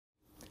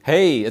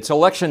Hey, it's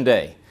election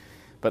day.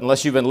 But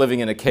unless you've been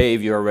living in a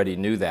cave, you already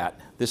knew that.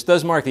 This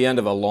does mark the end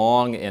of a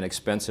long and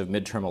expensive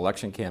midterm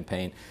election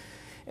campaign.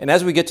 And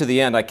as we get to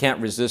the end, I can't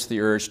resist the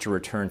urge to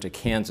return to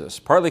Kansas,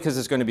 partly because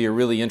it's going to be a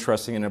really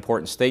interesting and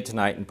important state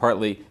tonight, and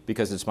partly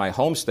because it's my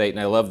home state, and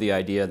I love the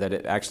idea that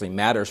it actually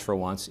matters for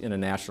once in a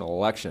national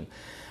election.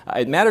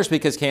 It matters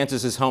because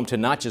Kansas is home to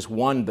not just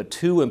one, but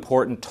two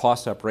important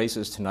toss-up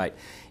races tonight.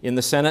 In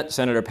the Senate,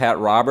 Senator Pat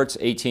Roberts,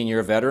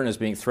 18-year veteran, is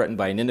being threatened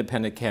by an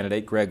independent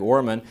candidate, Greg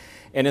Orman.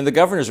 And in the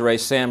governor's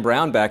race, Sam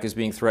Brownback is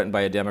being threatened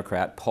by a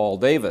Democrat, Paul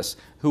Davis.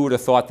 Who would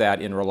have thought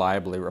that in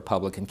reliably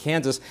Republican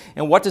Kansas?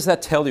 And what does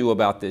that tell you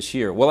about this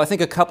year? Well, I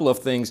think a couple of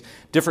things,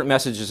 different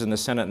messages in the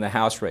Senate and the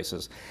House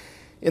races.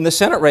 In the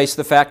Senate race,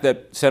 the fact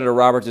that Senator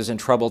Roberts is in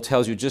trouble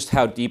tells you just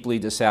how deeply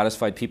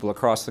dissatisfied people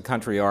across the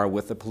country are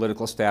with the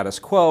political status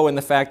quo, and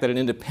the fact that an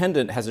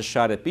independent has a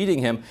shot at beating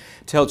him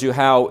tells you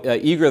how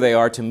eager they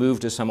are to move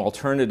to some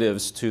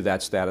alternatives to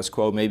that status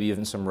quo, maybe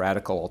even some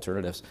radical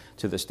alternatives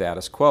to the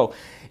status quo.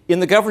 In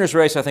the governor's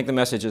race, I think the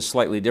message is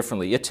slightly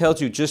differently. It tells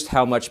you just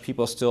how much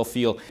people still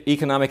feel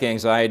economic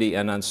anxiety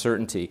and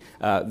uncertainty.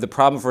 The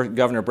problem for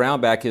Governor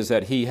Brownback is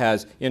that he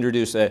has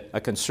introduced a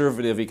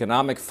conservative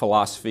economic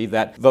philosophy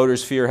that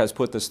voters fear has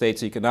put the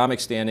state's economic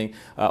standing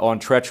on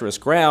treacherous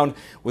ground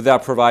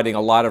without providing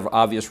a lot of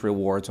obvious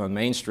rewards on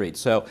Main Street.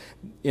 So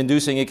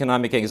inducing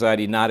economic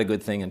anxiety, not a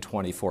good thing in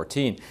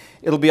 2014.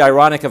 It'll be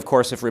ironic, of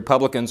course, if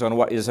Republicans on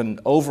what is an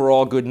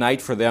overall good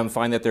night for them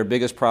find that their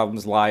biggest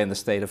problems lie in the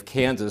state of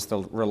Kansas,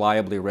 the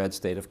reliably red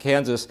state of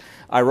Kansas.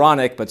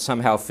 Ironic, but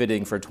somehow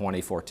fitting for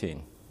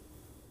 2014.